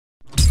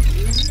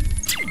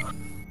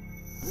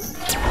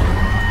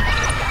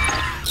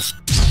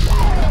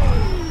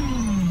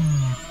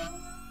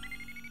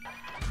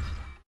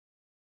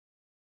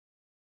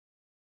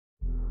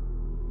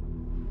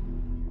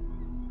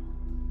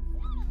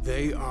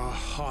are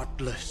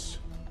heartless.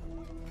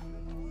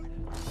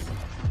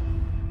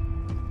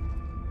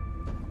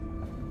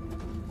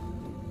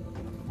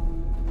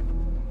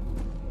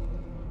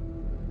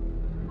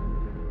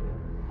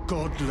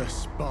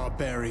 Godless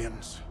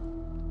barbarians.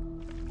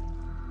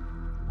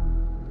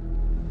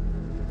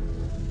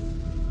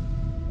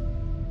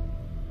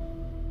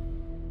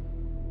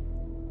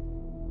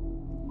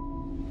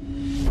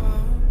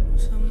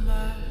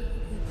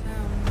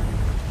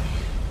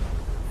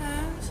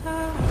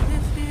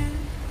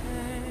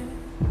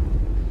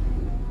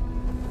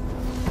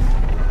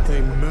 They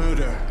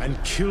murder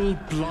and kill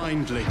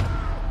blindly.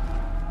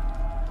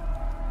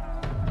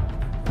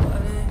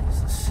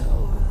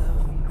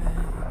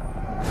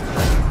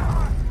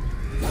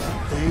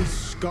 They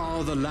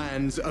scour the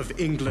lands of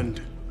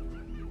England.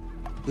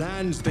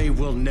 Lands they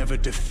will never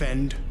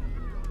defend,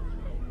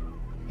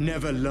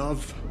 never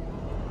love.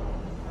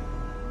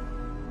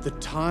 The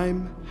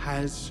time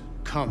has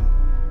come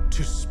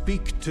to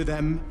speak to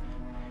them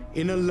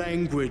in a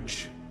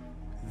language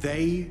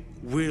they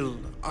will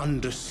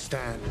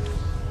understand.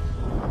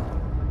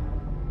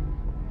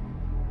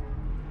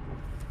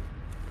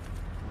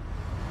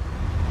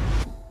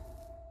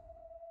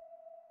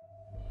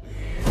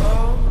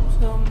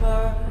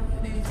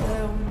 Somebody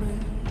tell me.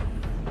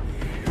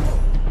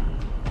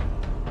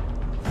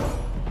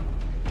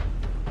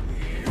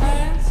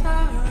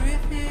 Answer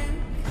if you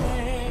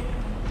can.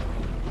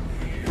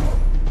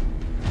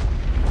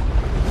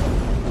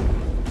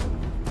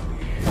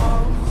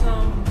 Oh,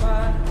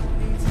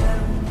 somebody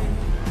tell me.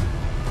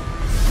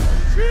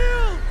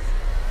 Shield!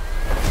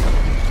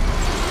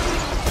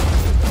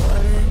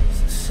 What is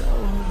the soul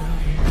of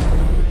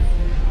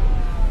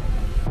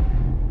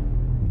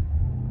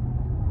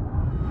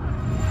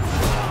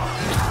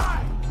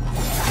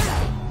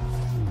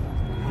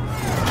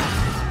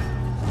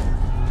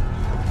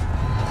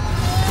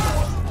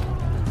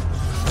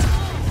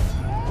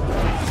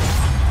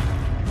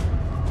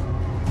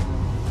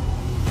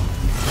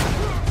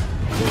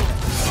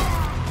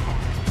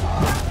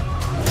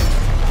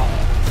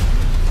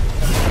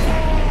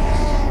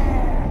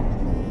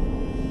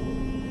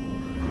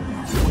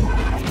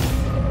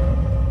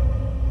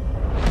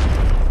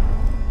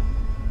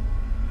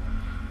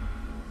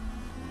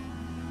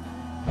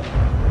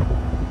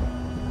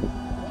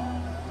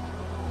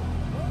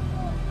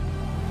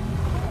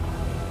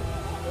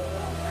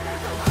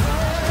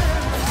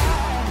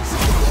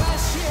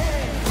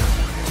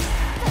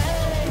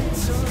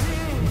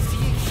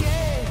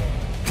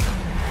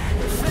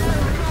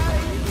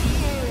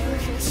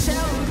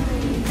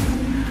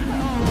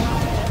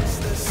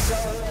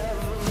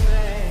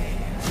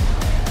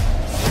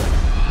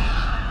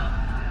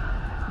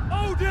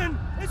man?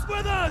 It's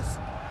with us!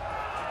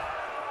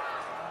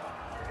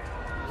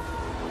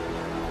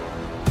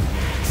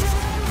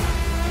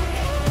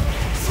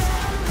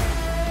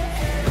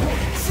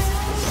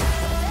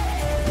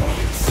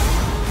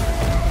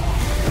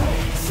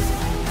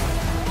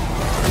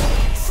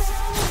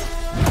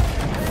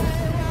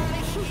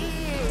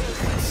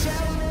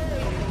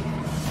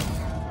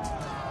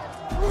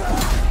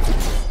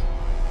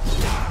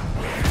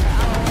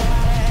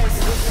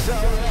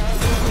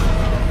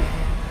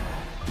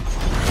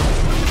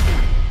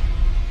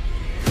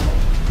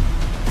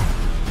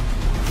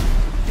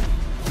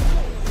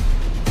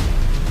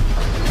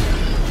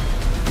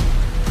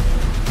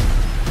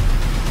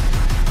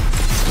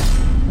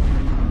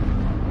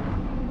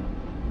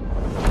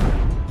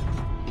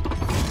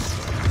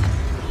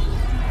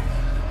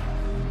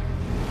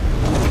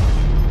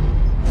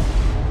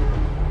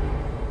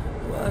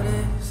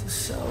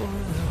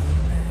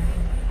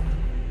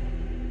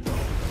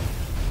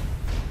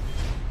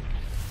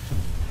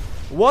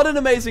 What an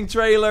amazing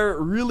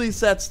trailer, really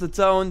sets the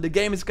tone. The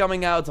game is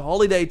coming out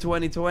holiday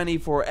 2020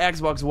 for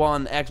Xbox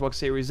One, Xbox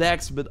Series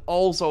X, but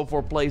also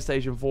for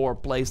PlayStation 4,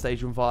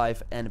 PlayStation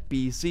 5 and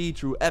PC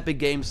through Epic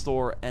Games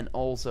Store and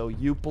also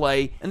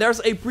Uplay. And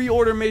there's a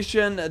pre-order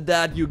mission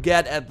that you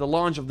get at the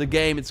launch of the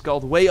game. It's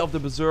called Way of the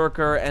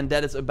Berserker, and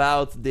that is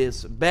about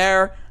this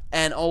bear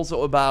and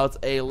also about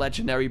a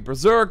legendary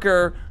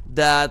berserker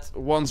that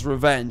wants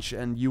revenge,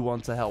 and you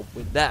want to help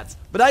with that.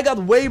 But I got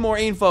way more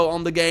info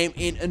on the game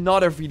in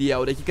another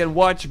video that you can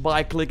watch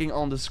by clicking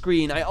on the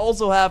screen. I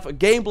also have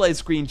gameplay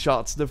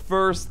screenshots, the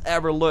first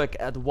ever look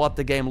at what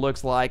the game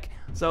looks like.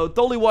 So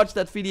totally watch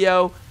that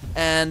video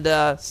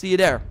and see you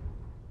there.